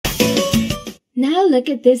Now look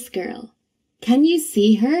at this girl. Can you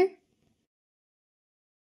see her?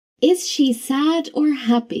 Is she sad or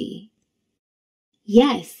happy?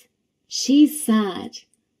 Yes, she's sad.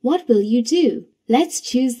 What will you do? Let's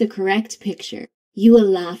choose the correct picture. You will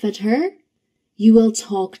laugh at her. You will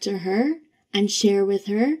talk to her and share with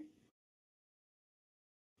her.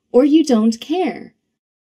 Or you don't care.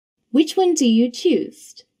 Which one do you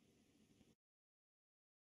choose?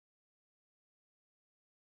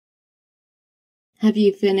 Have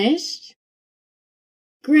you finished?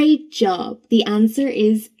 Great job. The answer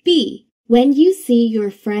is B. When you see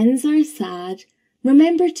your friends are sad,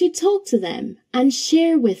 remember to talk to them and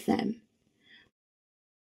share with them.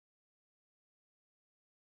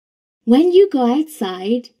 When you go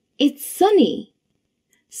outside, it's sunny.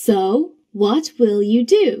 So, what will you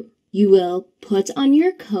do? You will put on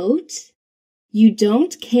your coat, you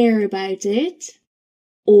don't care about it,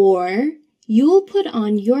 or you'll put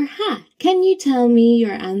on your hat. Can you tell me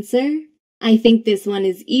your answer? I think this one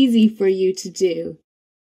is easy for you to do.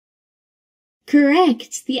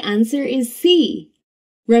 Correct. The answer is C.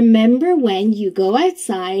 Remember when you go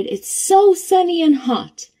outside, it's so sunny and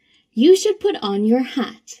hot. You should put on your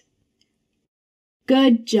hat.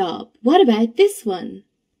 Good job. What about this one?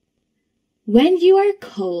 When you are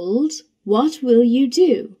cold, what will you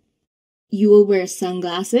do? You will wear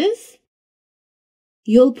sunglasses.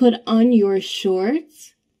 You'll put on your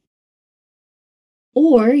shorts.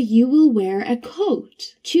 Or you will wear a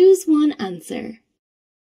coat. Choose one answer.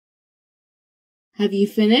 Have you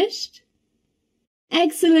finished?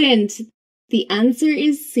 Excellent! The answer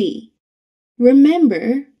is C.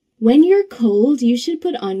 Remember, when you're cold, you should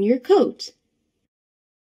put on your coat.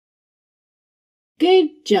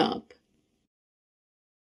 Good job!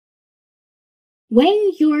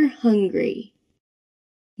 When you're hungry,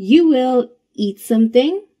 you will eat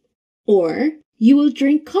something, or you will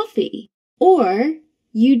drink coffee, or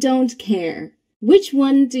you don't care. Which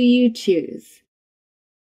one do you choose?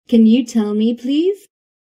 Can you tell me, please?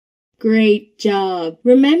 Great job!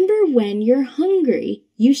 Remember, when you're hungry,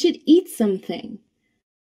 you should eat something.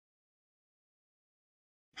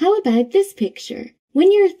 How about this picture?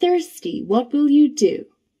 When you're thirsty, what will you do?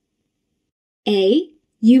 A.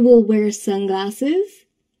 You will wear sunglasses.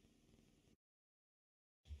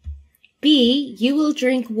 B. You will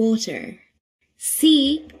drink water.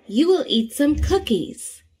 C. You will eat some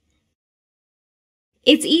cookies.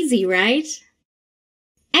 It's easy, right?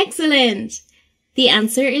 Excellent! The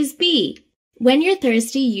answer is B. When you're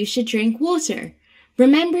thirsty, you should drink water.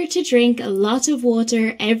 Remember to drink a lot of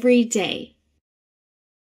water every day.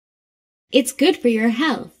 It's good for your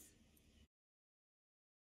health.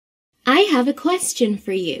 I have a question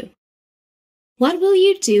for you. What will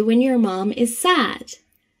you do when your mom is sad?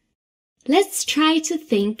 Let's try to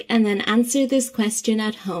think and then answer this question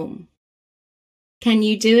at home. Can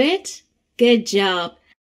you do it? Good job!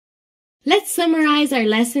 Let's summarize our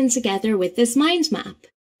lesson together with this mind map.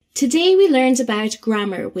 Today we learned about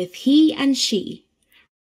grammar with he and she.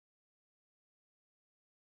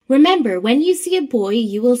 Remember, when you see a boy,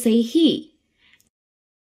 you will say he.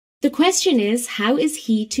 The question is, how is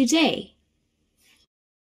he today?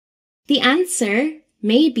 The answer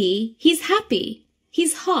may be, he's happy,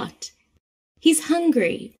 he's hot, he's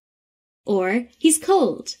hungry, or he's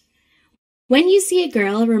cold. When you see a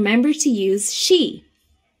girl, remember to use she.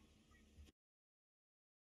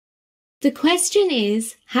 The question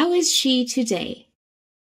is, how is she today?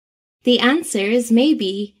 The answers may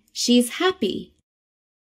be, she's happy,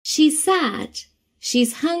 she's sad,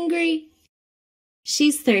 she's hungry,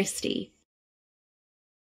 she's thirsty.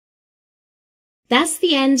 That's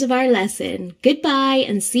the end of our lesson. Goodbye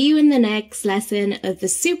and see you in the next lesson of the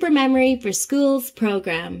Super Memory for Schools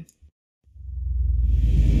program.